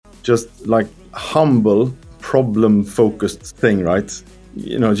just like humble, problem-focused thing, right?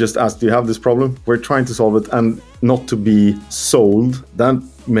 Just ask, do you have this problem? We're trying to solve it, and not to be sold. That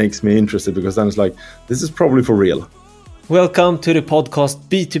makes me interested, because then it's like, this is probably for real. Welcome to the podcast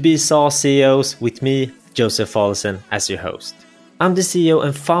B2B SaaS CEOs with me, Joseph Olsen, as your host. I'm the CEO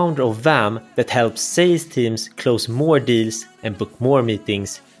and founder of VAM that helps sales teams close more deals and book more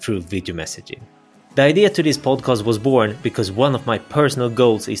meetings through video messaging. The idea to this podcast was born because one of my personal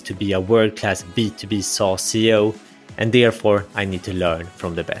goals is to be a world-class B2B SaaS CEO, and therefore I need to learn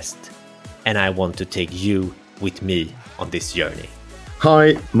from the best. And I want to take you with me on this journey.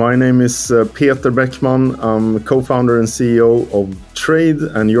 Hi, my name is Peter Beckman. I'm co-founder and CEO of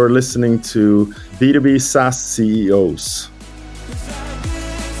Treyd, and you're listening to B2B SaaS CEOs.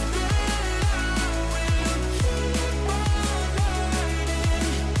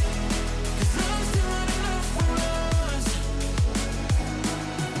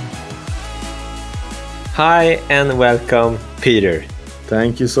 Hi and welcome, Peter.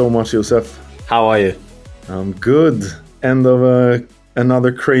 Thank you so much, Joseph. How are you? I'm good. End of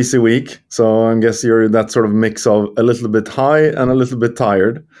another crazy week. So I guess you're that sort of mix of a little bit high and a little bit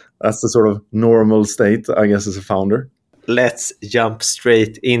tired. That's the sort of normal state, I guess, as a founder. Let's jump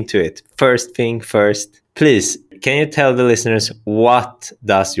straight into it. First thing first, please, can you tell the listeners what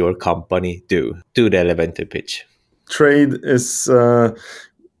does your company do? Do the elevator pitch. Treyd is,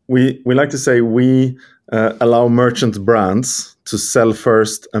 we like to say we allow merchant brands to sell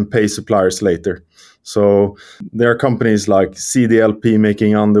first and pay suppliers later. So there are companies like CDLP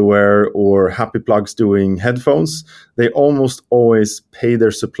making underwear or Happy Plugs doing headphones. They almost always pay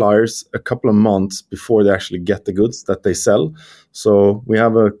their suppliers a couple of months before they actually get the goods that they sell. So we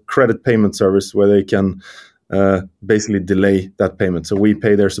have a credit payment service where they can basically delay that payment. So we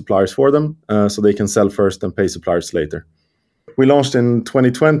pay their suppliers for them so they can sell first and pay suppliers later. We launched in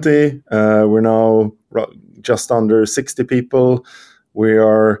 2020. We're now just under 60 people. We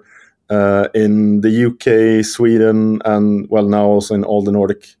are in the UK, Sweden, and now also in all the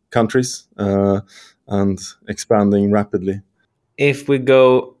Nordic countries, and expanding rapidly. If we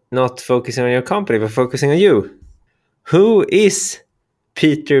go not focusing on your company, but focusing on you, who is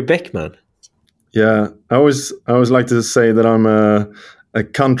Peter Beckman? Yeah, I always like to say that I'm a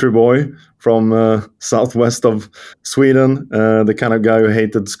country boy from southwest of Sweden, the kind of guy who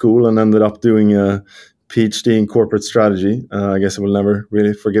hated school and ended up doing a PhD in corporate strategy. I guess I will never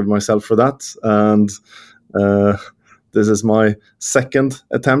really forgive myself for that. And this is my second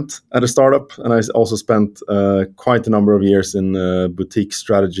attempt at a startup. And I also spent quite a number of years in a boutique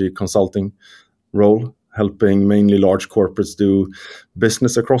strategy consulting role, helping mainly large corporates do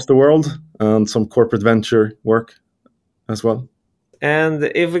business across the world and some corporate venture work as well. And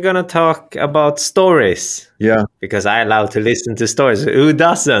if we're going to talk about stories, because I love to listen to stories, who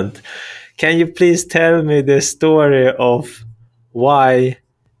doesn't? Can you please tell me the story of why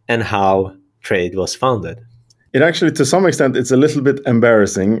and how Treyd was founded? It actually, to some extent, it's a little bit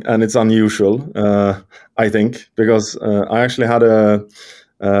embarrassing and it's unusual, I think, because I actually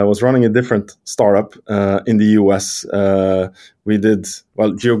was running a different startup in the US. We did,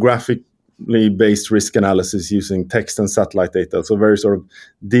 geographically based risk analysis using text and satellite data. So very sort of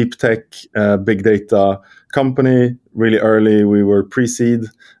deep tech, big data company. Really early, we were pre-seed,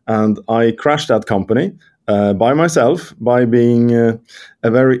 and I crashed that company by myself by being a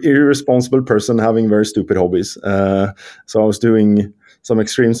very irresponsible person having very stupid hobbies. So I was doing some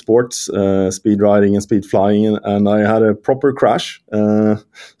extreme sports, speed riding and speed flying, and I had a proper crash.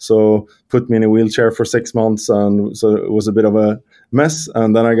 So put me in a wheelchair for 6 months, and so it was a bit of a mess.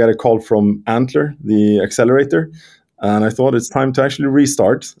 And then I got a call from Antler, the accelerator, and I thought it's time to actually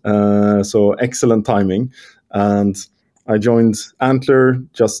restart. So excellent timing. And I joined Antler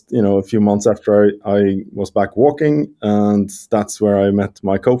just a few months after I was back walking, and that's where I met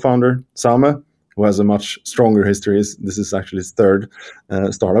my co-founder Same, who has a much stronger history. This is actually his third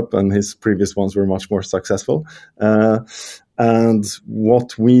startup, and his previous ones were much more successful. And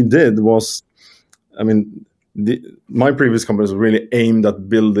what we did was, my previous company was really aimed at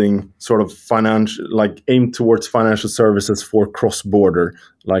building sort of aimed towards financial services for cross-border,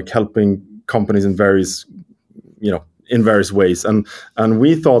 like helping companies in various ways. And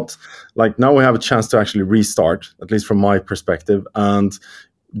we thought, now we have a chance to actually restart, at least from my perspective, and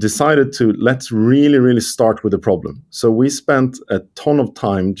decided to let's really, really start with the problem. So we spent a ton of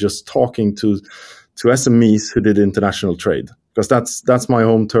time just talking to SMEs who did international trade, because that's my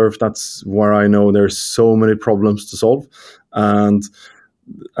home turf. That's where I know there's so many problems to solve. And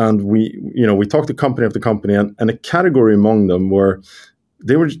we talked to company after company, and a category among them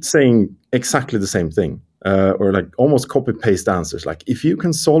they were saying exactly the same thing. or like almost copy paste answers. Like, if you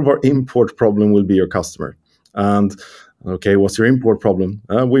can solve our import problem, we'll be your customer. And okay, what's your import problem?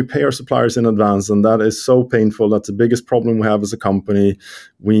 We pay our suppliers in advance, and that is so painful. That's the biggest problem we have as a company.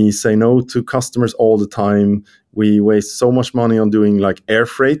 We say no to customers all the time. We waste so much money on doing like air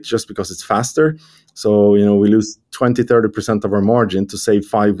freight just because it's faster. So, we lose 20-30% of our margin to save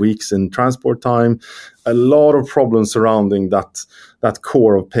 5 weeks in transport time. A lot of problems surrounding that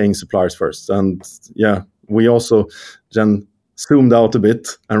core of paying suppliers first. And yeah, we also then zoomed out a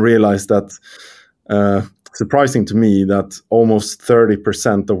bit and realized that, surprising to me, that almost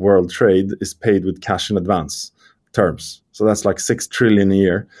 30% of world trade is paid with cash in advance terms. So that's like 6 trillion a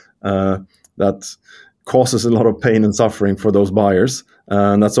year. That causes a lot of pain and suffering for those buyers.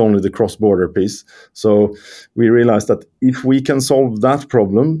 And that's only the cross-border piece. So we realized that if we can solve that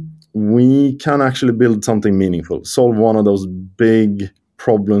problem, we can actually build something meaningful, solve one of those big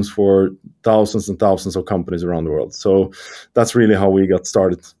problems for thousands and thousands of companies around the world. So that's really how we got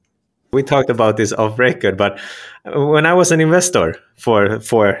started. We talked about this off record, but when I was an investor for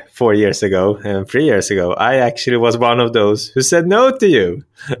 4 years ago and 3 years ago, I actually was one of those who said no to you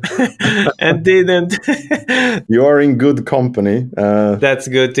and didn't. You are in good company. That's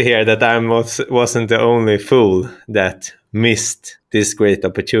good to hear that I wasn't the only fool that missed this great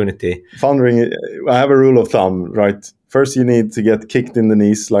opportunity. Foundering, I have a rule of thumb, right? First, you need to get kicked in the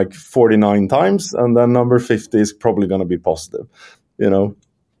knees like 49 times, and then number 50 is probably going to be positive.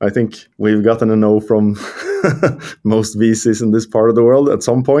 I think we've gotten a no from most VCs in this part of the world at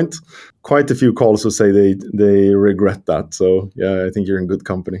some point. Quite a few calls who say they regret that. So yeah, I think you're in good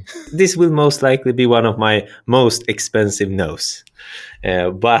company. This will most likely be one of my most expensive no's.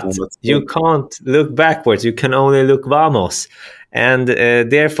 But you can't look backwards. You can only look vamos. And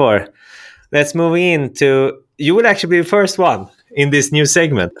therefore, let's move into, you will actually be the first one in this new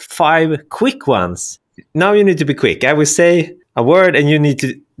segment. 5 quick ones. Now you need to be quick. I will say a word and you need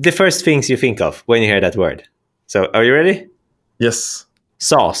to, the first things you think of when you hear that word. So are you ready? Yes.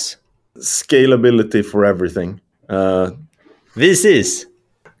 SaaS. Scalability for everything. VCs.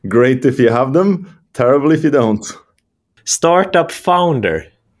 Great if you have them, terrible if you don't. Startup founder.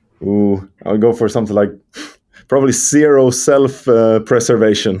 Ooh, I'll go for something like probably zero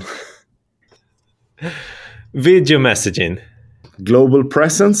self-preservation. Video messaging. Global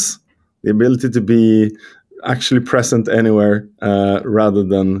presence, the ability to be actually present anywhere, rather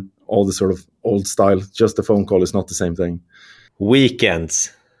than all the sort of old style. Just a phone call is not the same thing.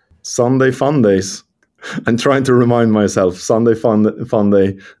 Weekends. Sunday fun days. I'm trying to remind myself, Sunday fun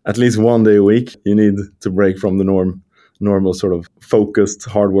day, at least one day a week. You need to break from the normal sort of focused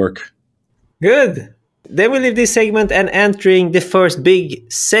hard work. Good. Then we leave this segment and entering the first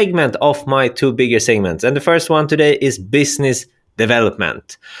big segment of my 2 bigger segments. And the first one today is business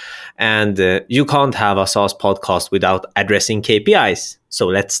development. And you can't have a SaaS podcast without addressing KPIs. So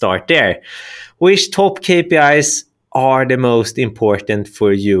let's start there. Which top KPIs are the most important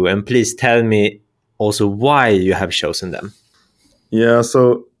for you? And please tell me also why you have chosen them. Yeah,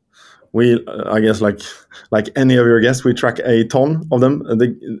 so I guess like any of your guests, we track a ton of them.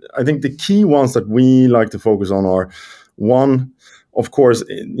 I think the key ones that we like to focus on are, one, of course,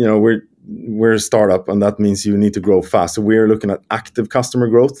 we're a startup, and that means you need to grow fast. So we're looking at active customer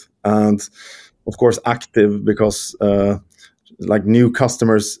growth, and of course active because like new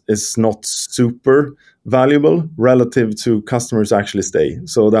customers is not super valuable relative to customers actually stay.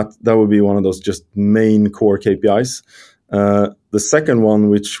 So that would be one of those just main core KPIs. The second one,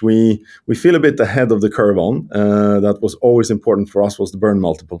 which we feel a bit ahead of the curve on, that was always important for us, was the burn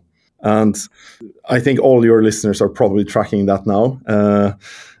multiple. And I think all your listeners are probably tracking that now.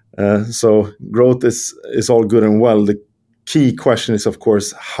 So growth is all good and well. The key question is, of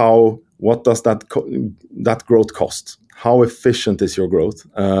course, what does that growth cost? How efficient is your growth?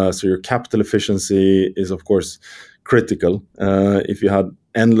 So your capital efficiency is, of course, critical. If you had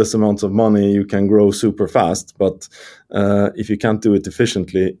endless amounts of money, you can grow super fast. But if you can't do it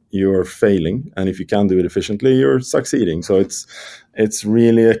efficiently, you're failing. And if you can do it efficiently, you're succeeding. So it's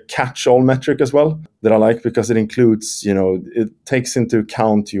really a catch-all metric as well that I like, because it includes, it takes into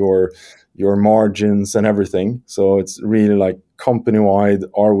account your margins and everything. So it's really like company-wide,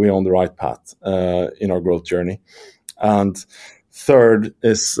 are we on the right path in our growth journey? And third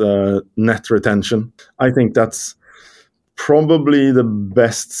is net retention. I think that's probably the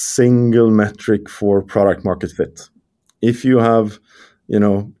best single metric for product market fit. If you have,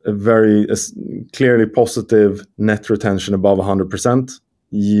 a very clearly positive net retention above 100%,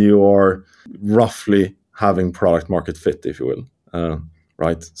 you are roughly having product market fit, if you will.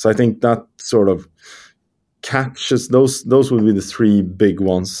 Right. So I think that sort of catches those would be the 3 big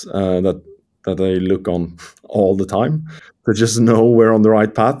ones that that I look on all the time to just know we're on the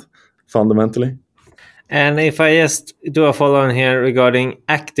right path, fundamentally. And if I just do a follow on here regarding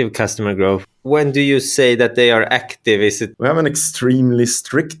active customer growth, when do you say that they are active? Is it We have an extremely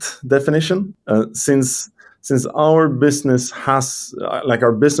strict definition since our business has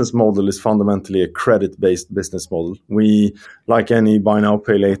our business model is fundamentally a credit-based business model. We, like any buy now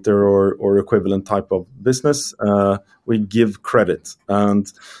pay later or equivalent type of business, we give credit,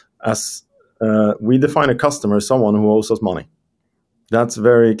 and as we define a customer as someone who owes us money. That's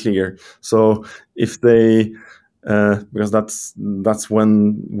very clear. So if they because that's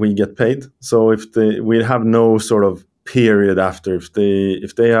when we get paid. So we have no sort of period after if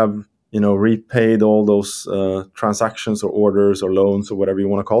they have repaid all those transactions or orders or loans or whatever you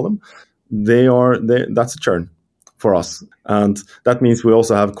want to call them, that's a churn for us. And that means we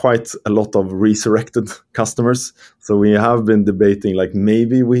also have quite a lot of resurrected customers. So we have been debating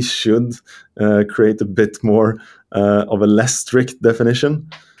maybe we should create a bit more of a less strict definition.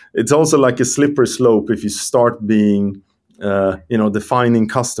 It's also like a slippery slope if you start being defining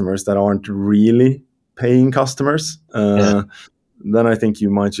customers that aren't really paying customers. Then I think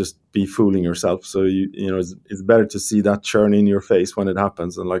you might just be fooling yourself. So it's better to see that churn in your face when it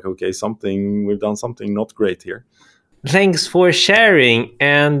happens and okay, we've done something not great here. Thanks for sharing.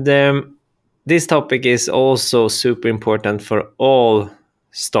 And this topic is also super important for all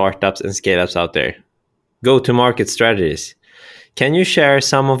startups and scale-ups out there. Go-to-market strategies. Can you share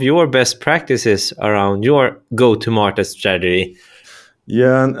some of your best practices around your go-to-market strategy?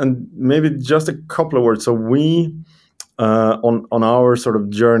 Yeah, and maybe just a couple of words. So we, on our sort of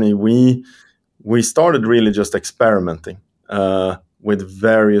journey, we started really just experimenting with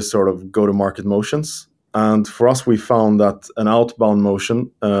various sort of go-to-market motions. And for us, we found that an outbound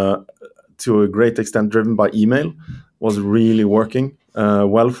motion, to a great extent driven by email, was really working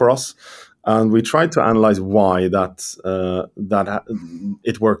well for us. And we tried to analyze why it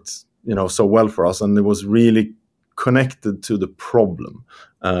worked, so well for us, and it was really connected to the problem.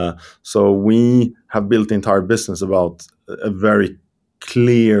 So we have built the entire business about a very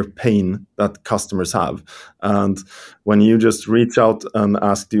clear pain that customers have, and when you just reach out and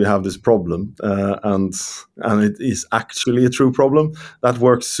ask, do you have this problem, and it is actually a true problem, that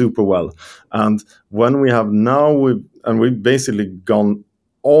works super well. And when we have now we've basically gone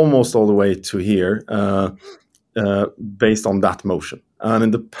almost all the way to here based on that motion. And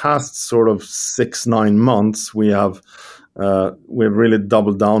in the past sort of 6-9 months, we've really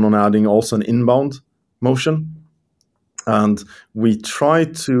doubled down on adding also an inbound motion. And we try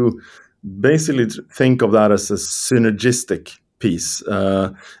to basically think of that as a synergistic piece.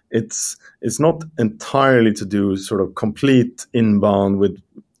 It's not entirely to do sort of complete inbound with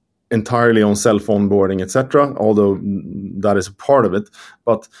entirely on self-onboarding, etc., although that is a part of it.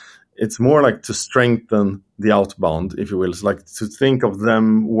 But it's more like to strengthen the outbound, if you will. It's like to think of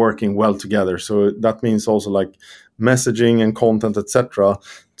them working well together. So that means also messaging and content, etc.,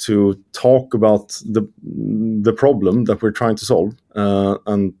 to talk about the problem that we're trying to solve,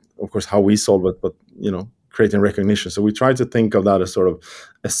 and of course how we solve it, but creating recognition. So we try to think of that as sort of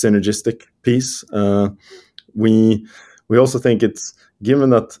a synergistic piece. We also think it's,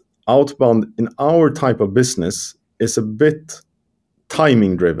 given that outbound in our type of business is a bit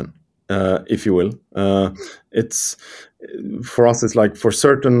timing driven, if you will. It's for us, it's like for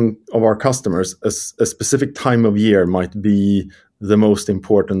certain of our customers, a specific time of year might be the most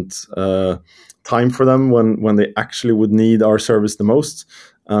important time for them when they actually would need our service the most.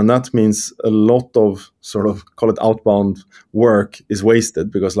 And that means a lot of sort of, call it outbound work, is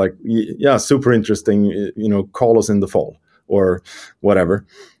wasted because super interesting, call us in the fall or whatever.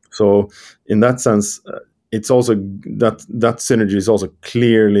 So in that sense, it's also that synergy is also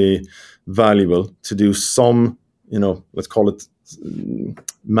clearly valuable to do some, let's call it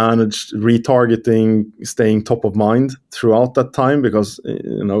managed retargeting, staying top of mind throughout that time, because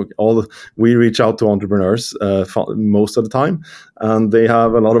we reach out to entrepreneurs most of the time, and they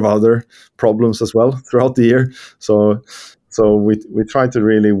have a lot of other problems as well throughout the year. So we try to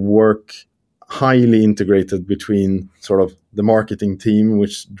really work highly integrated between sort of the marketing team,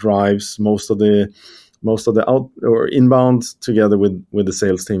 which drives most of the out or inbound, together with the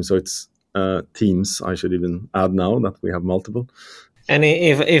sales team. So it's teams, I should even add now that we have multiple. And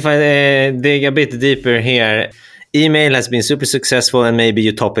if I dig a bit deeper here, email has been super successful, and maybe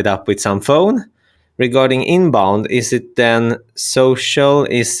you top it up with some phone. Regarding inbound, is it then social?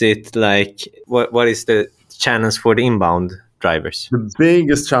 Is it what is the channels for the inbound drivers? The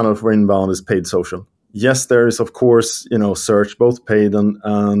biggest channel for inbound is paid social. yes, there is of course, search, both paid and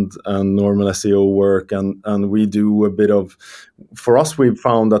normal SEO work, and we do a bit of. For us, we've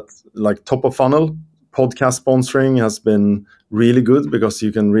found that like top of funnel podcast sponsoring has been really good because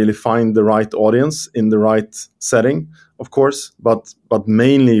you can really find the right audience in the right setting, of course. But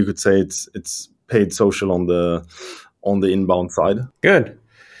mainly you could say it's paid social on the inbound side. Good.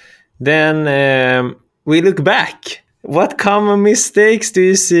 Then we look back. What common mistakes do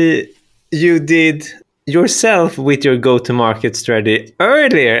you see you did yourself with your go-to-market strategy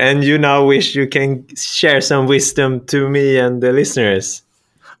earlier, and you now wish you can share some wisdom to me and the listeners?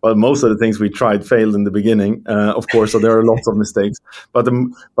 Well, most of the things we tried failed in the beginning, of course. So there are lots of mistakes, but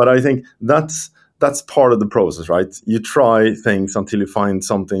I think that's part of the process, right? You try things until you find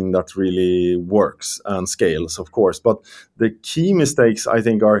something that really works and scales, of course. But the key mistakes I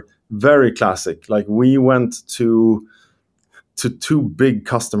think are very classic. Like we went to two big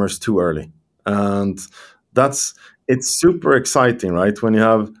customers too early, and that's it's super exciting, right? When you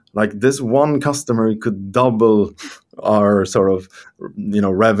have like this one customer could double our sort of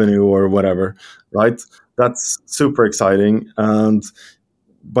revenue or whatever, right? That's super exciting. And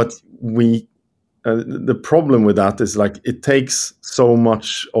but we the problem with that is like it takes so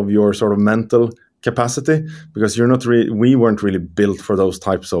much of your sort of mental capacity, because you're not really we weren't really built for those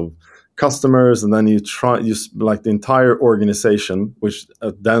types of customers. And then you like the entire organization, which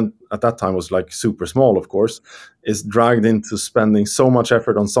then at that time was like super small, of course, is dragged into spending so much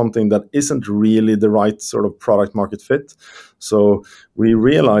effort on something that isn't really the right sort of product market fit. So we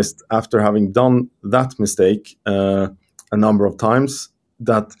realized, after having done that mistake a number of times,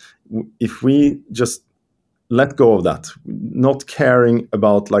 that if we just let go of that, not caring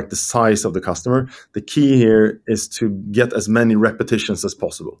about like the size of the customer, the key here is to get as many repetitions as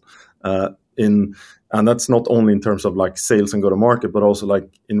possible. In And that's not only in terms of like sales and go to market, but also like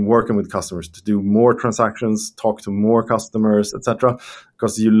in working with customers to do more transactions, talk to more customers, etc.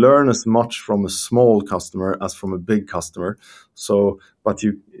 Because you learn as much from a small customer as from a big customer. So, but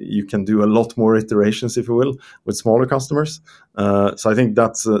you can do a lot more iterations, if you will, with smaller customers. So I think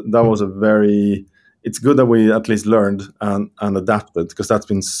that was a very it's good that we at least learned and adapted, because that's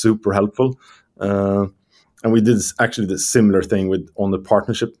been super helpful. And we did actually the similar thing with on the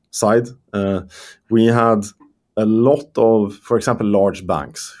partnership side. We had a lot of, for example, large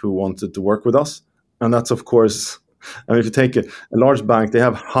banks who wanted to work with us, and that's of course. I mean, if you take a large bank, they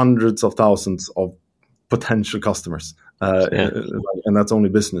have hundreds of thousands of potential customers, and that's only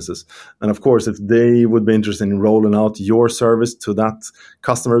businesses. And of course, if they would be interested in rolling out your service to that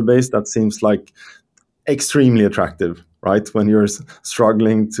customer base, that seems like extremely attractive, right? When you're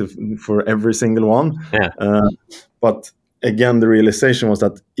struggling for every single one. Yeah. But again, the realization was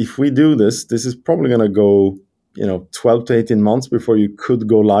that if we do this is probably going to go 12 to 18 months before you could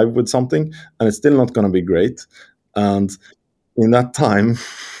go live with something, and it's still not going to be great. And in that time,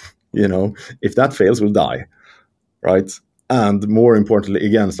 if that fails, we'll die, right? And more importantly,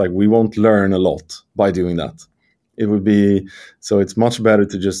 again, it's like we won't learn a lot by doing that. It would be so it's much better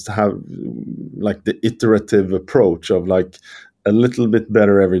to just have like the iterative approach of like a little bit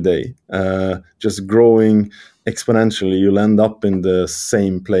better every day, just growing exponentially. You'll end up in the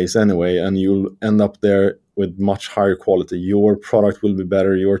same place anyway, and you'll end up there with much higher quality. Your product will be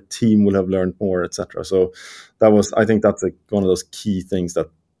better, your team will have learned more, etc. So I think that's one of those key things that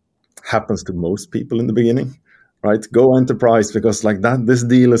happens to most people in the beginning, right? Go enterprise, because like that, this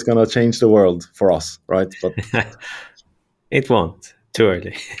deal is going to change the world for us, right? But It won't. Too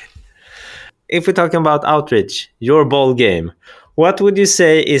early. If we're talking about outreach, your ball game, what would you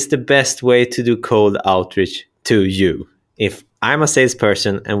say is the best way to do cold outreach to you if I'm a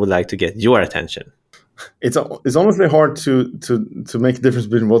salesperson and would like to get your attention? it's honestly hard to make a difference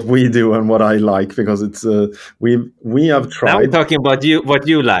between what we do and what I like, because it's we have Now we're tried, talking about you, what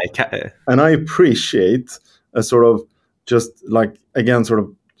you like. and I appreciate a sort of just like, again, sort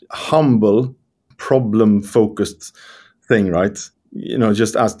of humble, problem focused thing, right?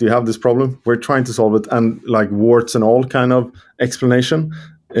 Just ask, do you have this problem? We're trying to solve it, and like warts and all kind of explanation,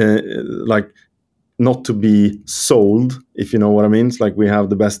 like not to be sold, if you know what I mean. It's like we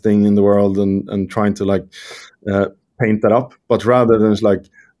have the best thing in the world, and trying to like uh, paint that up, but rather than it's like,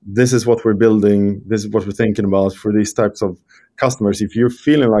 this is what we're building, this is what we're thinking about for these types of customers. If you're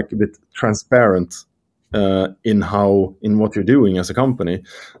feeling like a bit transparent in what you're doing as a company,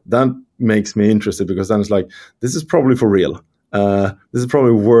 that makes me interested, because then it's like, this is probably for real. This is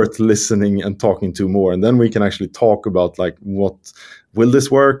probably worth listening and talking to more, and then we can actually talk about like, what will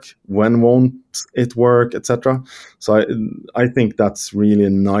this work, when won't it work, etc. So I think that's really a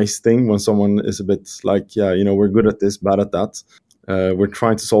nice thing when someone is a bit like, yeah, we're good at this, bad at that. we're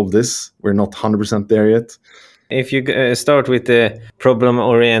trying to solve this. We're not 100% there yet. If you start with the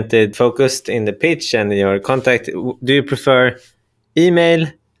problem-oriented focused in the pitch and your contact, do you prefer email,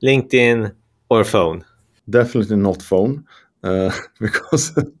 LinkedIn, or phone? Definitely not phone,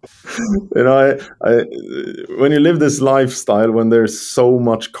 because when you live this lifestyle, when there's so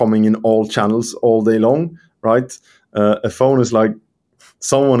much coming in all channels all day long, right? A phone is like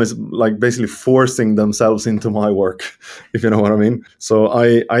someone is like basically forcing themselves into my work, if you know what I mean. So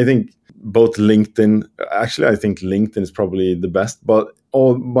I think both LinkedIn, actually I think LinkedIn is probably the best, but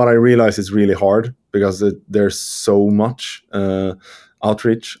I realize it's really hard because there's so much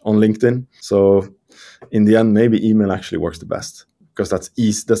outreach on LinkedIn. So in the end, maybe email actually works the best because that's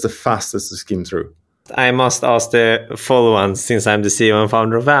easy. That's the fastest to skim through. I must ask the follow-on, since I'm the CEO and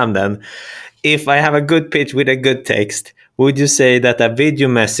founder of VAM then. If I have a good pitch with a good text, would you say that a video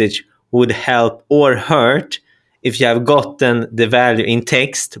message would help or hurt if you have gotten the value in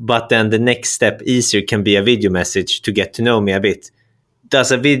text, but then the next step easier can be a video message to get to know me a bit?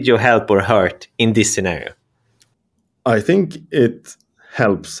 Does a video help or hurt in this scenario? I think it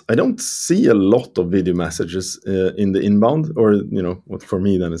helps. I don't see a lot of video messages in the inbound, or what for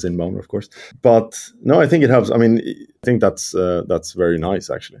me then is inbound, of course. But no, I think it helps. I mean, I think that's very nice,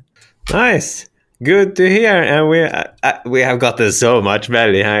 actually. Nice, good to hear. And we have gotten so much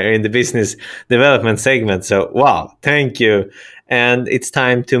value here in the business development segment. So wow, thank you. And it's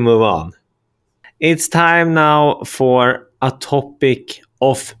time to move on. It's time now for a topic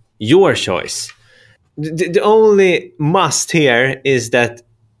of your choice. The only must here is that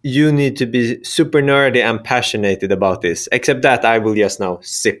you need to be super nerdy and passionate about this. Except that I will just now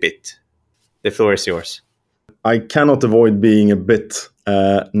sip it. The floor is yours. I cannot avoid being a bit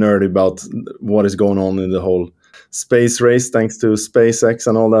nerdy about what is going on in the whole space race, thanks to SpaceX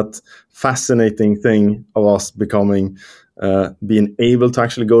and all that fascinating thing of us being able to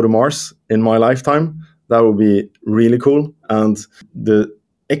actually go to Mars in my lifetime. That would be really cool. And the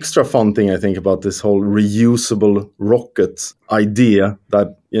extra fun thing I think about this whole reusable rocket idea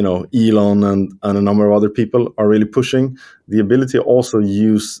that Elon and a number of other people are really pushing, the ability to also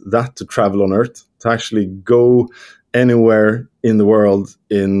use that to travel on Earth, to actually go anywhere in the world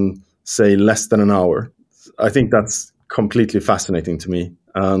in, say, less than an hour. I think that's completely fascinating to me,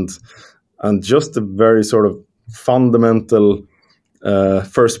 and just the very sort of fundamental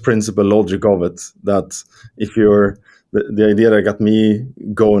first principle logic of it, that if you're the idea that got me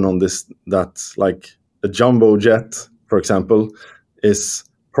going on this, that like a jumbo jet, for example, is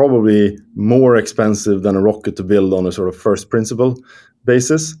probably more expensive than a rocket to build on a sort of first principle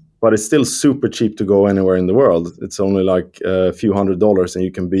basis, but it's still super cheap to go anywhere in the world. It's only like a few $100s and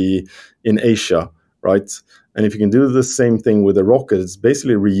you can be in Asia, right? And if you can do the same thing with a rocket, it's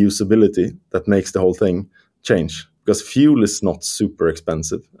basically reusability that makes the whole thing change, because fuel is not super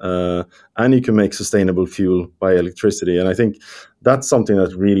expensive, and you can make sustainable fuel by electricity. And I think that's something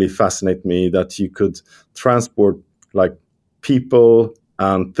that really fascinates me, that you could transport like people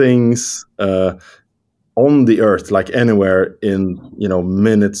and things on the Earth, like anywhere in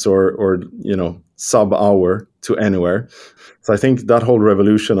minutes or sub hour to anywhere. So I think that whole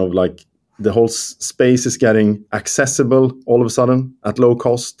revolution of like the whole space is getting accessible all of a sudden at low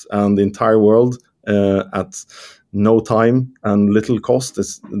cost, and the entire world at no time and little cost,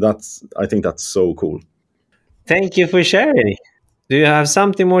 I think that's so cool. Thank you for sharing. Do you have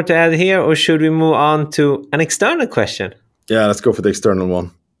something more to add here, or should we move on to an external question? Yeah, let's go for the external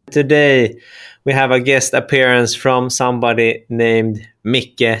one. Today, we have a guest appearance from somebody named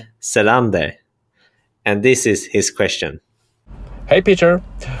Micke Selander. And this is his question. Hey, Peter.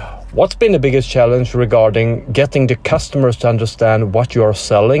 What's been the biggest challenge regarding getting the customers to understand what you are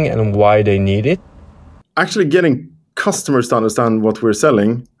selling and why they need it? Actually, getting customers to understand what we're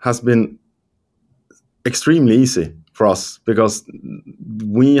selling has been extremely easy for us, because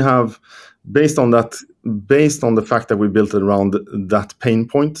we have, based on the fact that we built it around that pain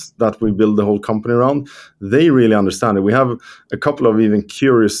point that we build the whole company around, they really understand it. We have a couple of even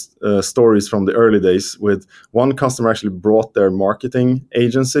curious stories from the early days, with one customer actually brought their marketing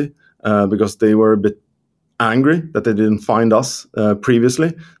agency because they were a bit angry that they didn't find us previously.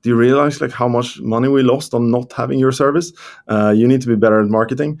 Do you realize like how much money we lost on not having your service? You need to be better at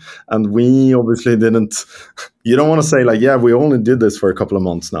marketing. And we obviously didn't. You don't want to say like, yeah, we only did this for a couple of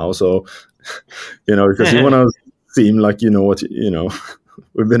months now, so because you want to seem like what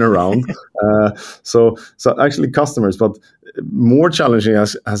we've been around. So actually customers, but more challenging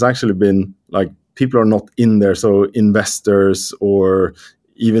has actually been like people are not in there, so investors or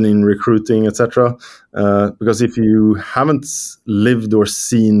even in recruiting, etc. Because if you haven't lived or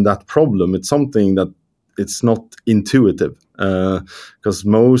seen that problem, it's something that it's not intuitive, because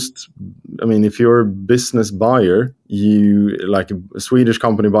if you're a business buyer, you like a Swedish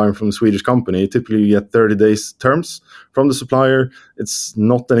company buying from a Swedish company, typically you get 30 days terms from the supplier. It's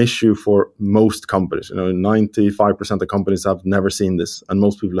not an issue for most companies. 95% of companies have never seen this, and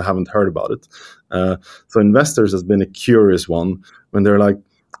most people haven't heard about it. So investors has been a curious one when they're like,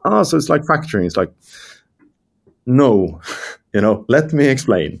 so it's like factoring. It's like, no, let me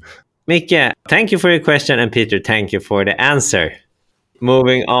explain. Mika, thank you for your question, and Peter, thank you for the answer.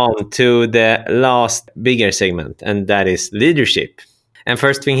 Moving on to the last bigger segment, and that is leadership. And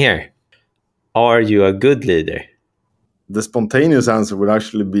first thing here, are you a good leader? The spontaneous answer would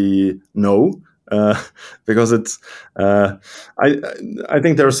actually be no, because it's. I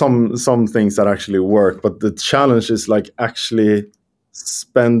think there are some things that actually work, but the challenge is like actually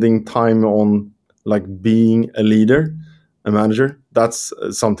spending time on like being a leader, a manager. That's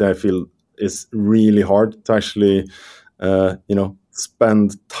something I feel is really hard to actually,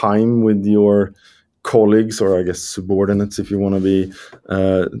 spend time with your colleagues, or I guess subordinates, if you want to be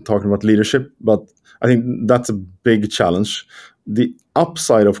talking about leadership. But I think that's a big challenge. The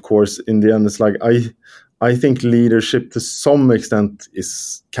upside, of course, in the end, is like I think leadership to some extent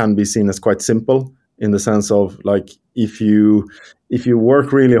can be seen as quite simple, in the sense of like if you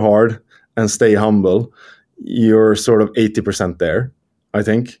work really hard and stay humble, you're sort of 80% there, I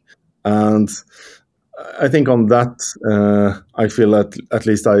think. And I think on that, I feel that at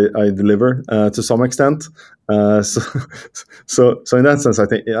least I deliver to some extent. So in that sense, I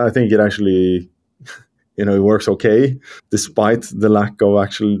think it actually, it works okay, despite the lack of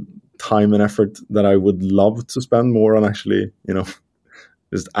actual time and effort that I would love to spend more on actually,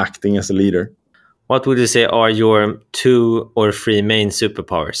 just acting as a leader. What would you say are your 2 or 3 main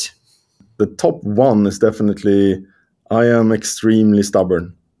superpowers? The top one is definitely I am extremely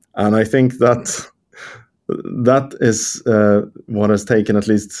stubborn, and I think that is what has taken at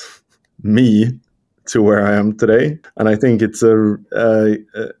least me to where I am today, and I think it's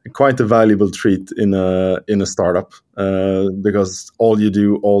quite a valuable trait in a startup, because all you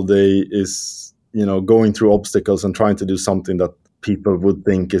do all day is going through obstacles and trying to do something that people would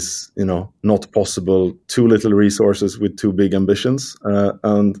think is not possible. Too little resources with too big ambitions,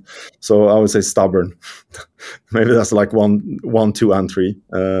 and so I would say stubborn. Maybe that's like 1, 2, and 3.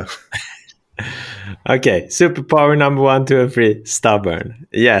 Okay, superpower number 1, 2, and 3, stubborn.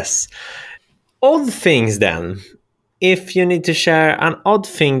 Yes. Odd things then. If you need to share an odd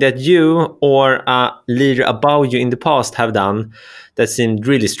thing that you or a leader above you in the past have done that seemed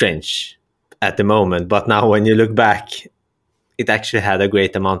really strange at the moment, but now when you look back, it actually had a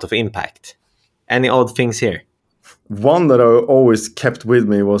great amount of impact. Any odd things here? One that I always kept with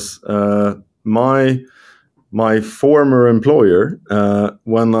me was my former employer.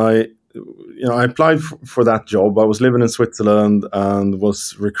 When I applied for that job, I was living in Switzerland and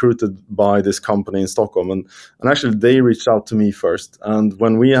was recruited by this company in Stockholm, and actually they reached out to me first. And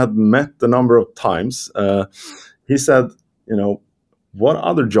when we had met a number of times, he said, what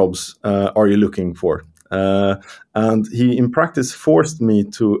other jobs are you looking for? And he in practice forced me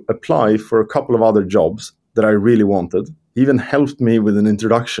to apply for a couple of other jobs that I really wanted. He even helped me with an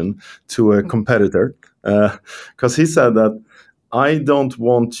introduction to a competitor, because he said that I don't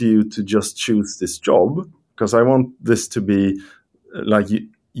want you to just choose this job, because I want this to be like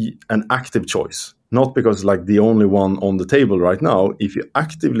an active choice, not because like the only one on the table right now. If you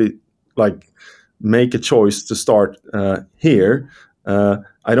actively like make a choice to start here,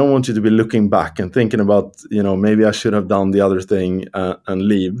 I don't want you to be looking back and thinking about, maybe I should have done the other thing and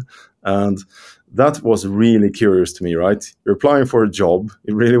leave. And that was really curious to me, right? You're applying for a job,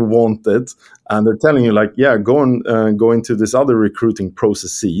 you really want it, and they're telling you like, yeah, go into this other recruiting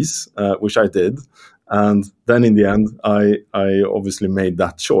processes, which I did. And then in the end, I obviously made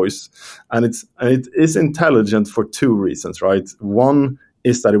that choice. And it is intelligent for 2 reasons, right? One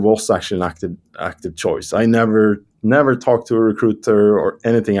is that it was actually an active choice. I never talked to a recruiter or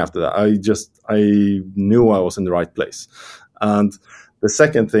anything after that. I knew I was in the right place. And the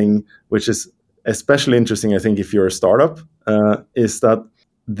second thing, which is especially interesting, I think, if you're a startup, is that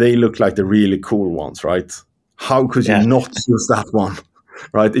they look like the really cool ones, right? How could you not choose that one,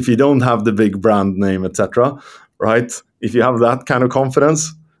 right? If you don't have the big brand name, etc., right? If you have that kind of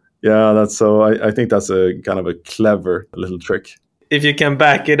confidence, I think that's a kind of a clever little trick. If you can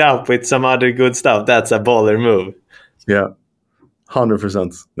back it up with some other good stuff, that's a baller move. Yeah.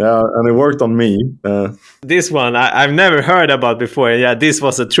 100%. Yeah, and it worked on me. This one I've never heard about before. Yeah, this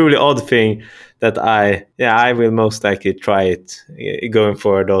was a truly odd thing that I will most likely try it going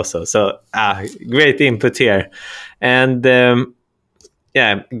forward also. So great input here. And going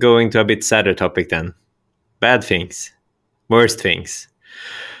to a bit sadder topic then. bad things, worst things.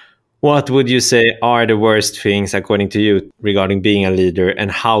 What would you say are the worst things, according to you, regarding being a leader,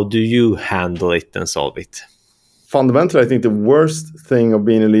 and how do you handle it and solve it? Fundamentally, I think the worst thing of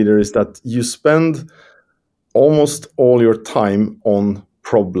being a leader is that you spend almost all your time on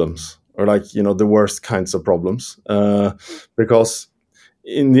problems, or like, the worst kinds of problems, because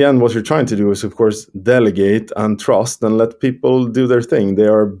in the end what you're trying to do is, of course, delegate and trust and let people do their thing. They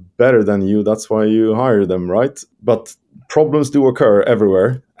are better than you, that's why you hire them, right? But problems do occur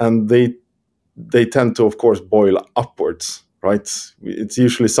everywhere, and they tend to, of course, boil upwards, right? It's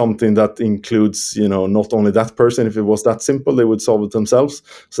usually something that includes, not only that person. If it was that simple, they would solve it themselves.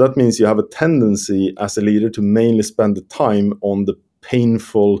 So that means you have a tendency as a leader to mainly spend the time on the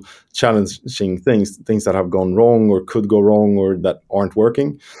painful, challenging things that have gone wrong or could go wrong or that aren't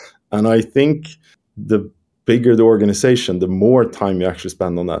working. And I think the bigger the organization, the more time you actually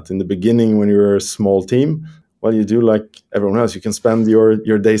spend on that. In the beginning, when you're a small team, well, you do like everyone else. You can spend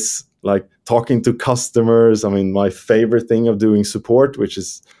your days like talking to customers. I mean, my favorite thing of doing support,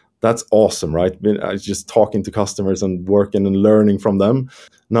 that's awesome, right? Just talking to customers and working and learning from them.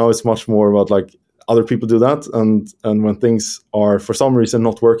 Now it's much more about like other people do that, and when things are for some reason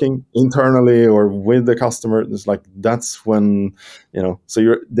not working internally or with the customer, it's like that's when so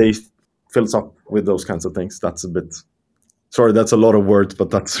your day fills up with those kinds of things. That's a lot of words, but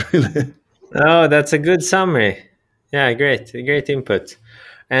that's really. Oh, that's a good summary. Yeah, great input.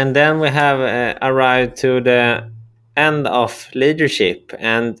 And then we have arrived to the end of leadership.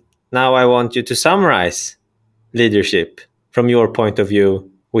 And now I want you to summarize leadership from your point of view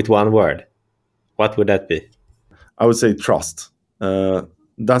with one word. What would that be? I would say trust. I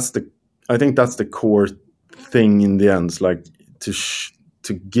think that's the core thing in the end. It's like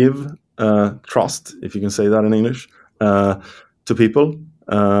to give trust, if you can say that in English, to people.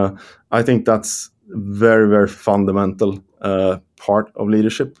 I think that's very, very fundamental part of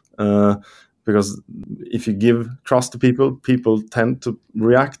leadership. Because if you give trust to people, people tend to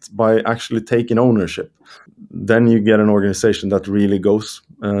react by actually taking ownership. Then you get an organization that really goes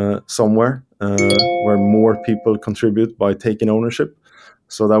somewhere where more people contribute by taking ownership.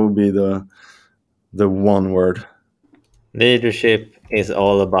 So that would be the one word. Leadership is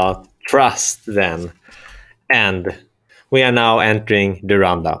all about trust then. And we are now entering the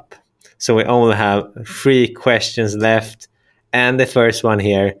roundup. So we only have 3 questions left. And the first one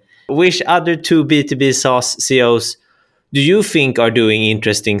here: which other two B2B SaaS CEOs do you think are doing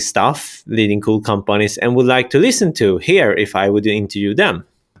interesting stuff, leading cool companies, and would like to listen to here if I would interview them?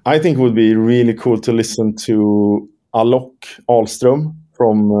 I think it would be really cool to listen to Alok Ahlström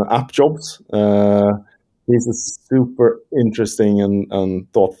from AppJobs. He's a super interesting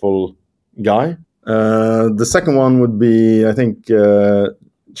and thoughtful guy. The second one would be, I think,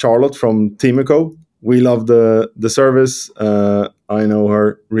 Charlotte from Timico. We love the service. I know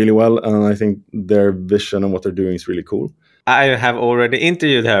her really well, and I think their vision and what they're doing is really cool. I have already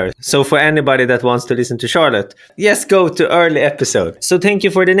interviewed her. So for anybody that wants to listen to Charlotte, yes, go to early episode. So thank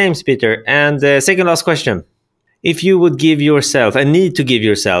you for the names, Peter. And the second last question. If you would give yourself, a need to give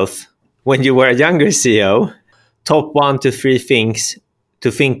yourself, when you were a younger CEO, top 1 to 3 things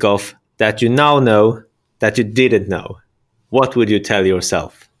to think of that you now know that you didn't know, what would you tell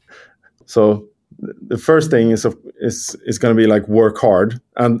yourself? So the first thing is going to be like work hard,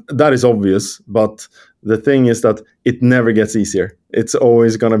 and that is obvious. But the thing is that it never gets easier. It's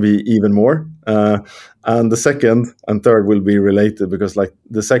always going to be even more. And the second and third will be related, because like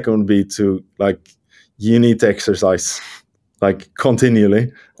the second would be to like you need to exercise like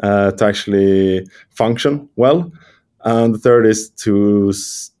continually to actually function well. And the third is to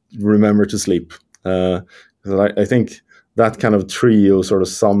remember to sleep. I think that kind of trio sort of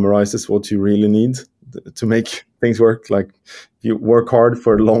summarizes what you really need to make things work. Like if you work hard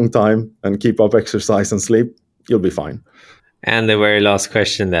for a long time and keep up exercise and sleep, you'll be fine. And the very last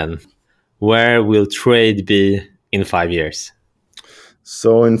question then. Where will Treyd be in 5 years?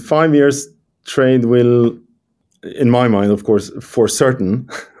 So in 5 years, Treyd will, in my mind, of course, for certain,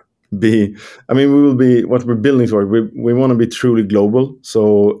 we will be what we're building toward. We want to be truly global,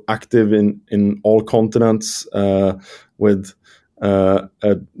 so active in all continents with a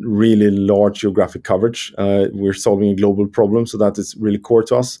really large geographic coverage. We're solving a global problem, so that is really core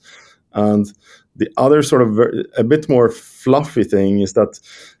to us. And the other sort of a bit more fluffy thing is that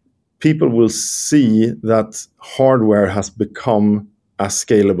people will see that hardware has become as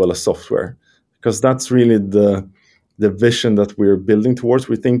scalable as software, because that's really the vision that we're building towards.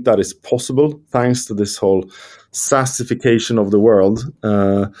 We think that is possible thanks to this whole SaaSification of the world,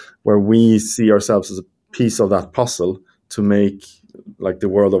 where we see ourselves as a piece of that puzzle to make like the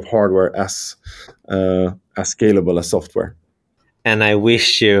world of hardware as as scalable as software. And I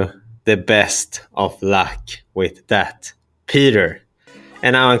wish you the best of luck with that, Peter.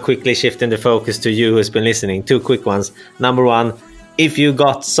 And now I'm quickly shifting the focus to you who's been listening. 2 quick ones. Number 1, if you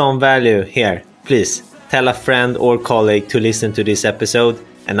got some value here, please tell a friend or colleague to listen to this episode.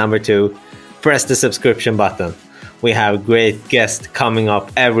 And number 2, press the subscription button. We have great guests coming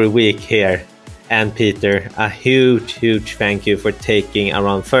up every week here. And Peter, a huge thank you for taking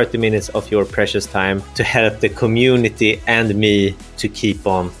around 30 minutes of your precious time to help the community and me to keep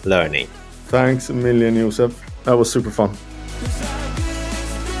on learning. Thanks a million, Josef. That was super fun.